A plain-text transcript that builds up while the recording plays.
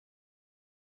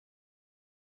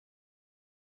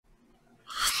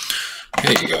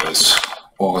Hey guys,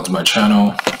 welcome to my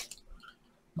channel.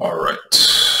 Alright,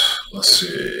 let's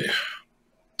see.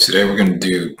 Today we're going to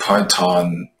do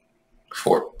Python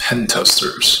for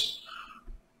Pentesters.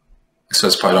 It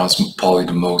says Python is probably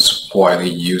the most widely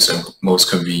used and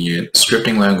most convenient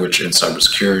scripting language in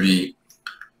cybersecurity.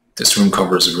 This room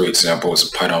covers a great examples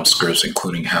of Python scripts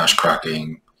including hash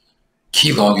cracking,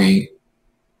 key logging,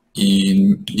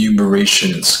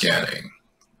 enumeration, and scanning.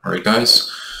 Alright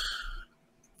guys.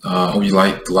 Hope you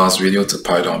liked the last video to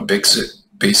Python basics.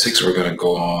 We're going to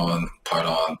go on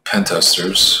Python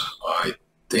Pentesters. I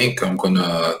think I'm going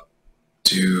to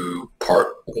do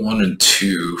part 1 and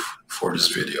 2 for this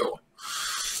video.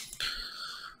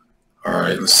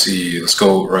 Alright, let's see. Let's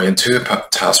go right into it.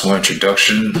 Task 1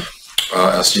 introduction.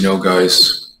 As you know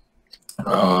guys,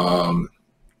 I'm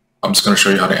just going to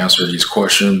show you how to answer these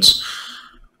questions.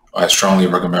 I strongly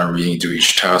recommend reading through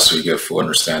each task so you get a full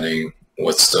understanding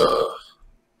what's the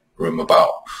room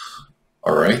about.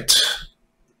 Alright,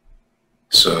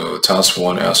 so task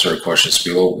 1, answer questions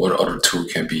below. What other tool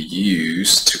can be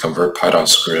used to convert Python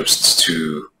scripts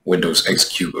to Windows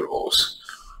executables?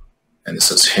 And it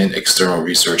says hint, external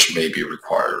research may be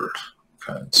required.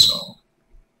 Okay, so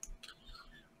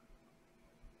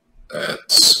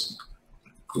that's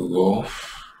Google.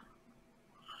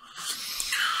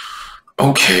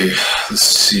 Okay, let's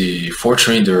see.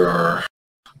 Fortunately, there are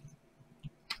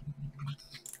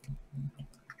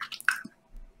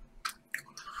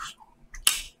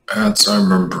as I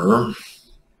remember,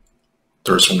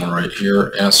 there's one right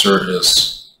here. Answer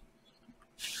is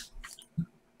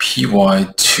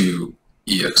py2exe.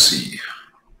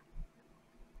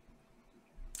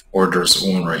 Or there's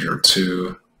one right here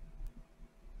too.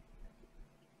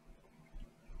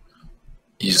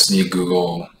 You just need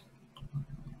Google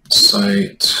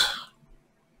site.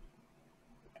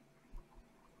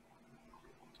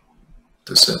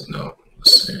 This is no.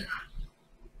 Let's see.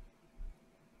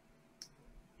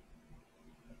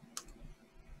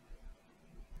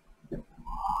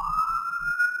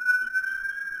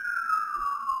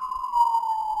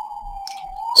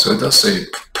 So it does say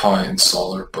Py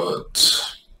installer, but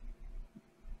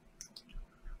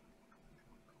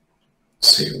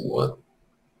let's see what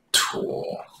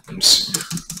tool. Let me see.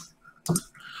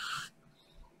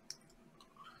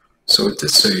 So it did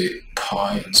say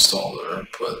Py installer,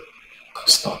 but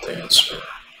that's not the answer.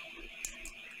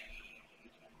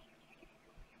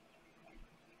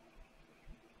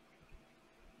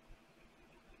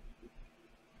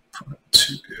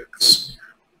 Py2exe.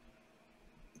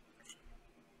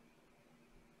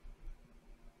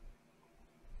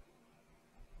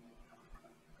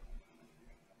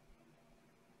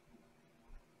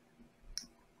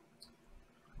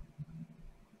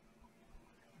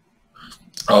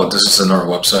 Oh, this is another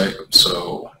website,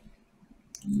 so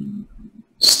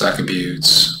stack of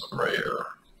buttes right here.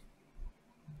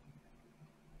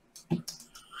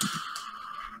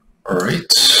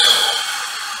 Alright,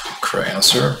 correct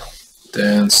answer.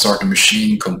 Then start the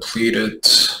machine, complete it.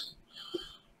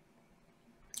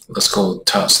 Let's go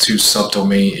task 2,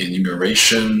 subdomain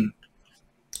enumeration.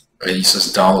 And he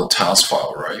says download task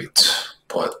file, right?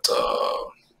 But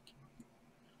I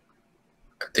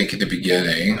think in the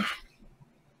beginning,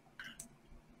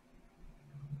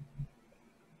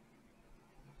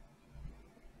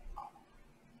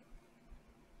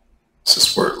 this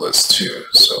is word list too,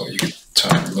 so you can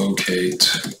type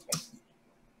locate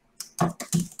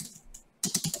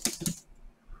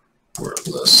word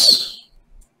list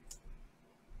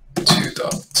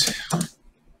 2.2.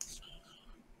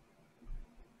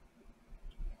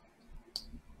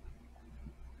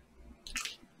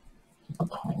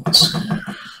 Let's see.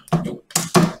 Nope.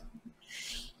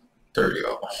 There you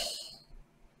go.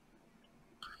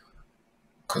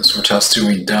 Because for task 2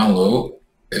 we download,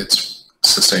 it's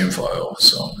the same file,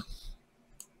 so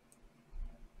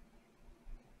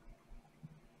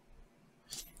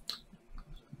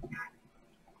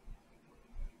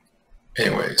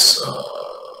anyways,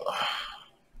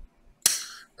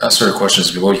 answer the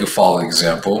questions below. You can follow the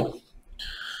example.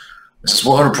 This is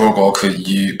what other protocol could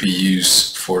be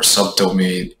used for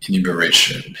subdomain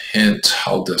enumeration? Hint,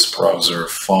 how does browser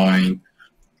find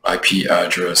IP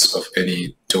address of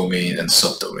any domain and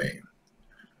subdomain?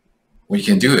 What you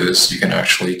can do is you can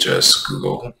actually just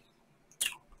Google.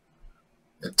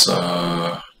 It's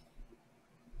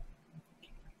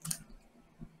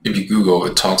if you Google,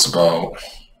 it talks about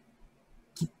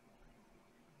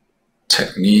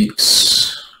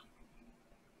techniques.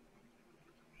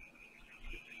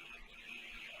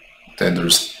 Then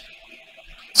there's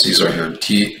these right here,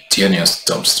 DNS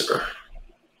dumpster.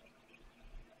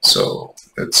 So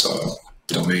it's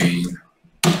domain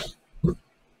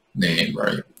name,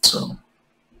 right? So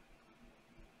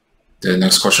the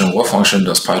next question, what function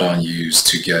does Python use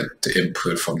to get the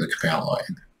input from the command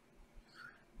line?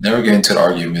 Never get into the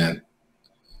argument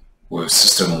with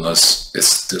system unless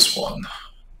it's this one.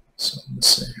 So let's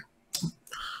see.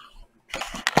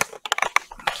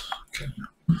 Okay.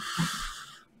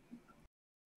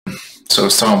 So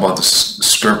it's talking about the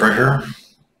script right here.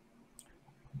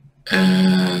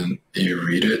 And you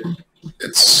read it,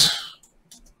 it's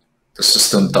the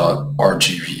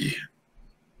system.rgv,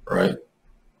 right?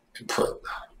 Input.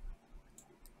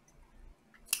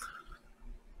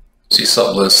 See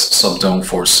sublist, subdome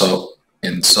for sub,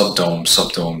 in subdome,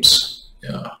 subdomes,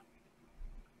 yeah.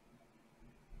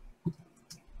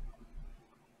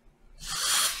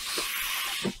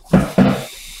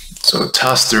 So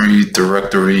task 3,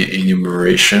 directory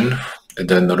enumeration, and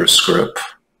then another script.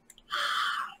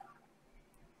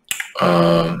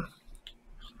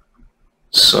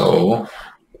 So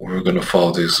we're going to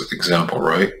follow this example,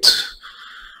 right?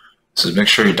 So make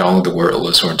sure you download the word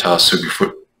list or in task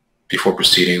 2 before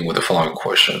proceeding with the following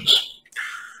questions.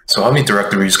 So how many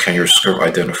directories can your script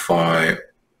identify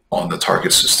on the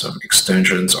target system?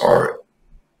 Extensions are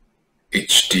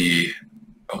HD.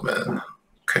 Oh man.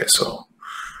 Okay, so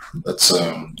let's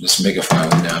make a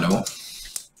file in nano.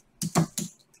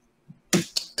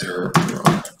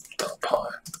 There.py.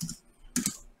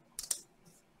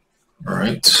 All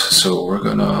right, so we're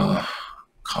gonna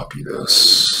copy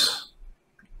this.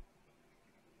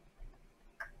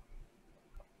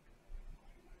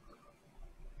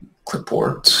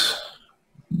 Clipboard.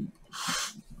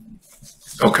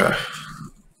 Okay.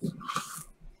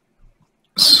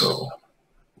 So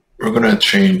we're gonna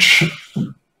change.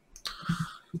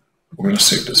 We're gonna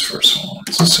save this first one.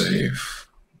 So save,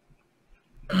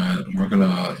 and we're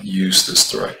gonna use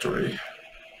this directory.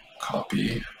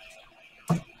 Copy.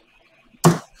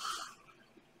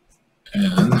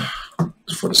 And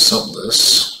for the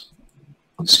sublist,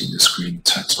 see this green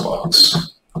text box.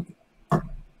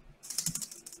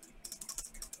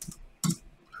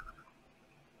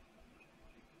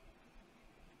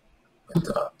 Like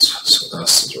that. So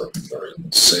that's the directory.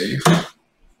 Save.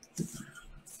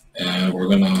 And we're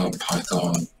gonna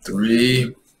Python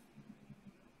 3.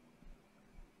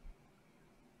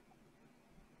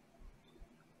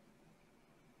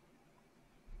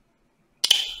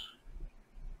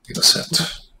 Data set.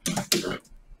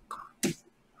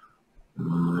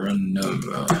 Random.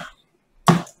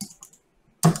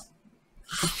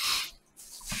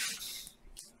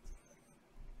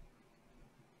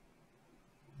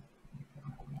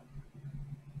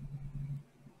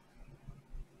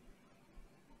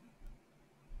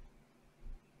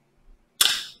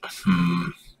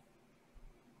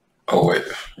 Oh wait.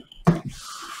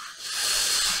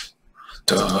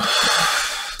 The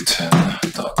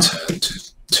 10.10 to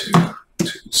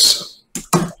 2.2.7.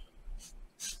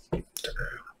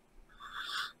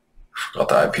 Forgot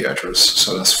the IP address.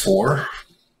 So that's 4.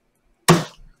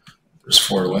 There's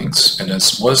 4 links, and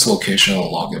it's what is location on the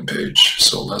login page.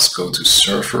 So let's go to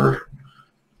server.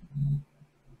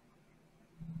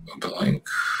 Open link.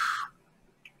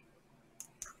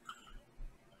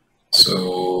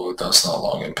 So that's not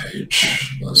login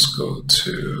page. Let's go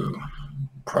to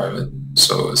private.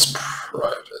 So it's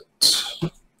private.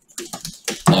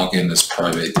 Login is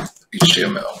private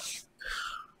HTML.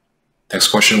 Next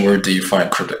question, where do you find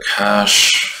cryptic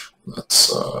hash? Let's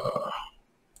go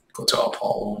to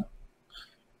Apollo.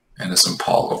 And it's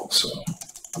Apollo. So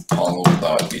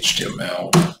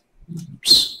apollo.html.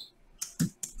 Oops.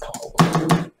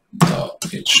 Apollo.html.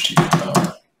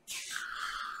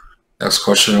 Next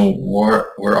question,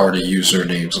 where are the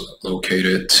usernames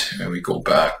located? And we go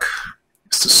back.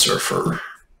 It's the server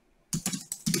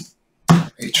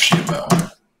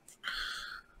HTML.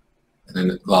 And then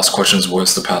the last question is,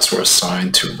 what's the password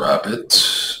assigned to Rabbit?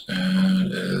 And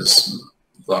it is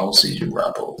lousy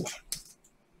rabble.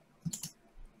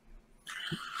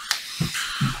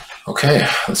 Okay,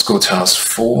 let's go task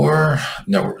 4,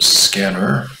 network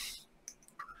scanner.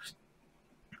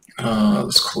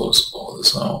 Let's close all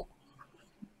this out.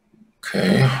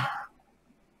 Okay.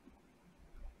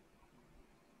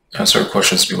 Answer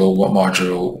questions below. What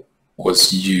module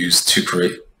was used to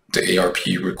create the ARP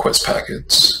request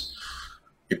packets?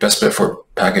 Your best bet for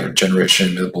packet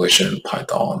generation, manipulation in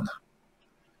Python.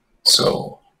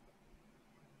 So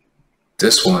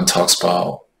this one talks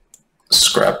about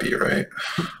Scrappy, right?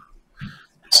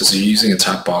 Since you're using a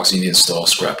attack box, you need to install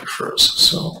Scrappy first.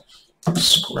 So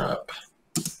Scrappy.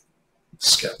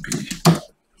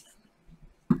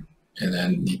 And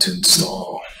then need to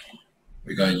install,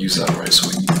 we gotta use that, right? So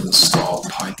we need to install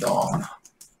Python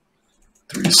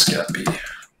 3 Scrappy.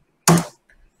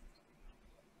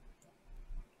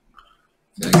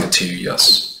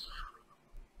 yes.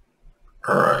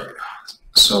 All right.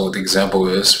 So the example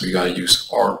is we gotta use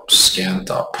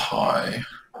arpscan.py.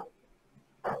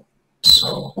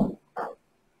 So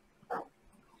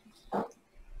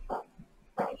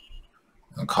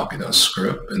I'll copy that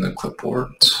script in the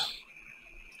clipboard.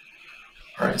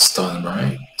 All right, it's done,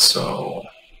 right? So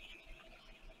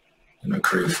I'm gonna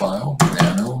create a file,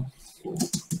 nano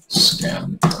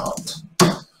scan.py,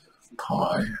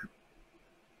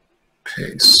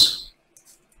 paste.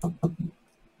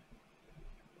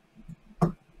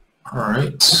 All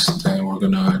right, then we're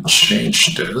gonna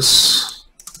change this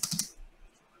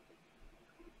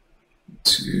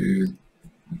to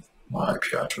my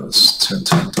IP address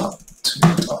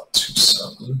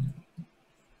 1010.2.27.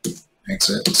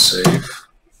 Exit, save.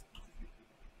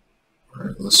 All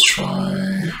right, let's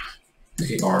try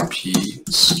ARP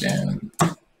scan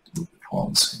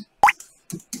policy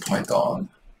Python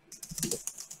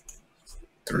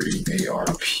 3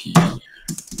 ARP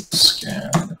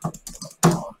scan.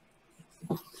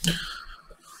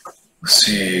 Let's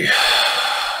see.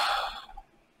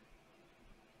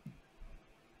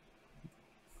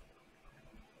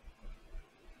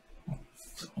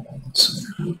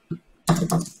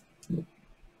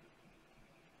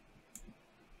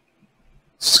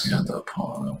 Scan the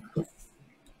upon.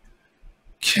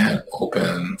 Can't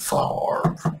open file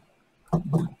ARP.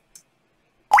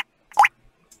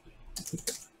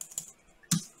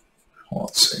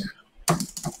 Let's see.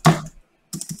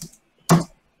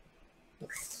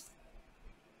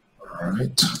 All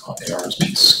right, ARP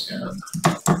scan.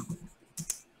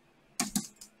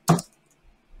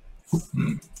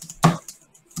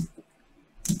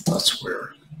 That's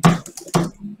weird.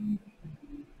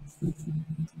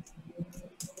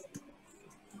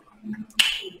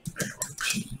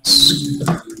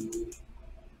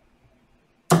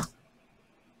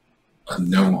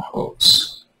 Unknown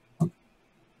host.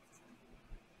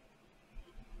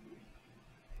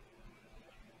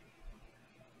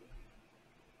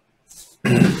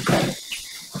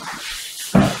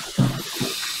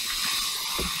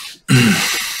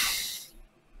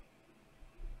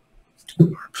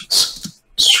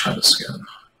 Let's try this again.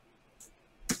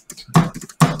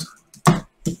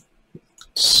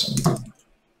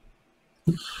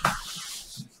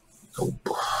 Nope.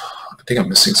 I think I'm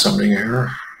missing something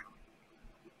here.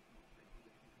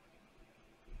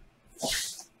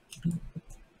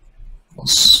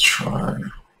 Let's try.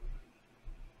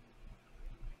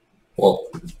 Well,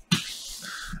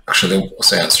 actually, what's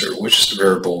the answer? Which is the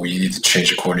variable we need to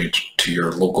change according to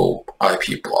your local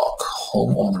IP block?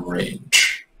 Home on the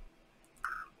range.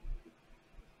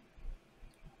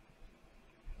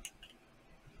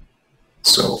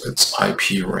 So it's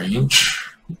IP range.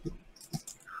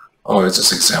 Oh, it's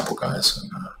this example, guys.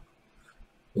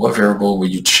 What variable will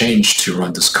you change to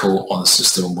run this code on a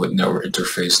system with network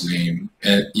interface name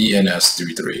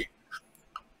ENS33?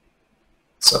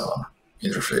 So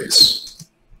interface.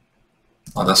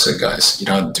 Oh, that's it, guys. You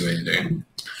don't have to do anything.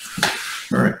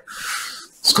 All right.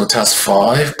 Let's go task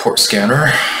 5, port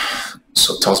scanner.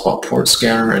 So it talks about port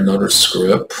scanner, another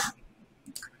script.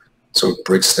 So it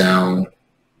breaks down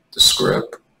the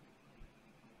script.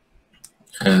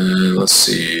 And let's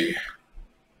see.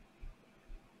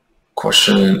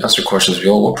 Question, answer questions.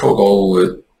 What protocol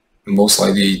would most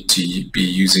likely to be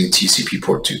using TCP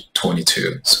port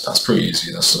 22? So that's pretty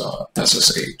easy. That's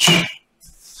SSH.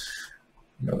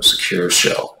 Secure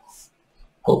shell.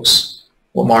 Host.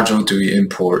 What module do we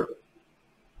import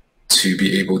to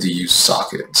be able to use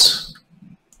sockets?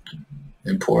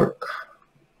 Import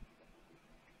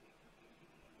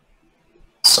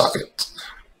socket.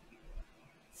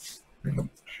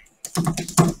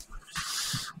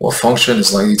 What function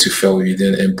is likely to fail if you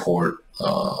didn't import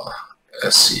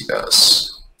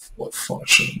SCS? What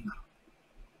function?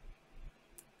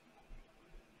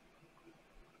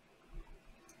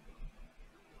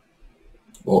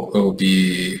 Well, it will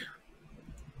be,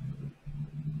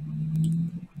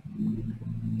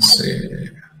 say,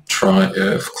 try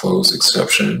if close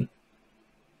exception.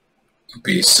 It would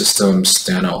be system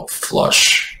standout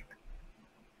flush.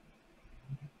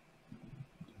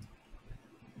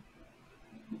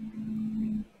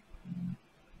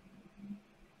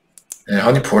 And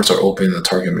how many ports are open in the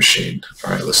target machine?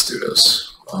 All right, let's do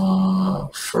this.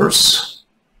 First,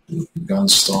 you gotta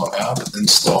install app,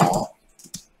 install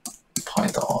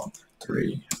Python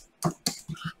 3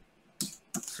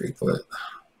 frequent.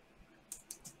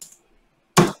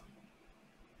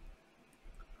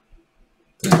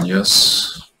 Then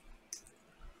yes.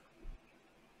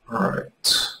 All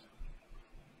right.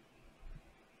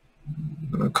 I'm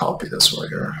gonna copy this right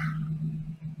here.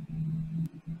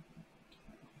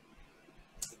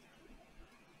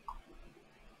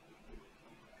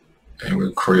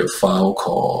 create a file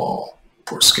called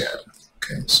port scan.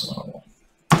 Okay, so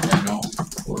nano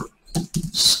port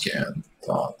scan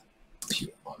dot py.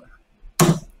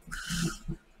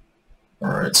 All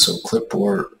right, so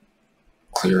clipboard,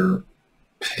 clear,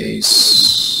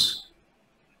 paste.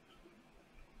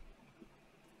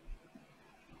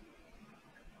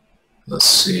 Let's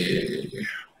see.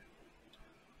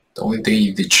 The only thing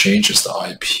you did change is the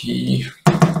IP.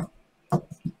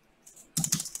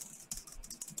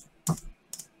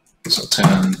 So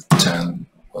 10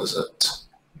 was it?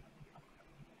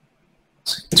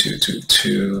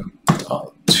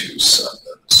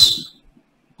 222.27.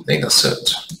 I think that's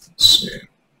it. Let's see.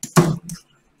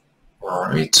 All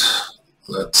right,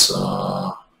 let's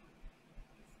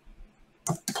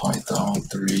Python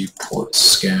 3 port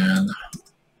scan.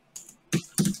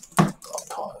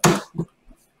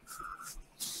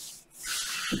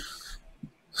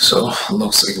 So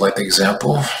looks like the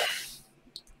example.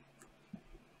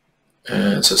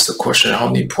 And it says the question, how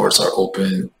many ports are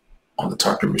open on the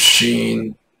target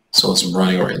machine? So it's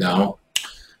running right now.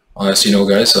 As you know,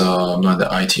 guys, I'm not in the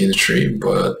IT industry,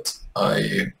 but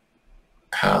I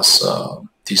pass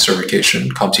decertification,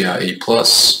 CompTIA A+,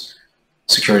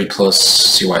 Security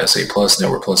Plus, CYSA Plus,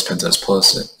 Network Plus, Pentest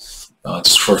Plus,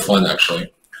 just for fun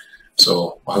actually.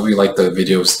 So I hope you like the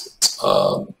videos,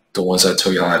 the ones that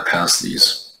tell you how I pass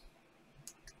these.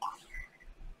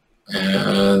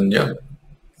 And yeah,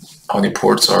 how many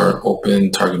ports are open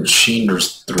target machine?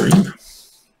 There's 3.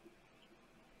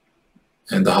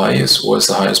 And the highest, what's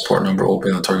the highest port number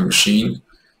open on target machine?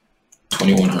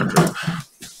 2100.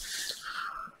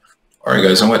 All right,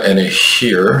 guys, I'm gonna end it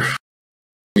here.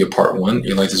 Be a part 1. If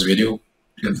you like this video,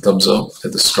 hit the thumbs up,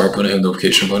 hit the subscribe button, hit the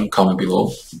notification button, comment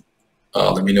below.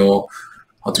 Let me know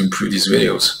how to improve these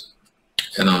videos.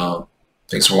 And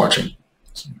thanks for watching.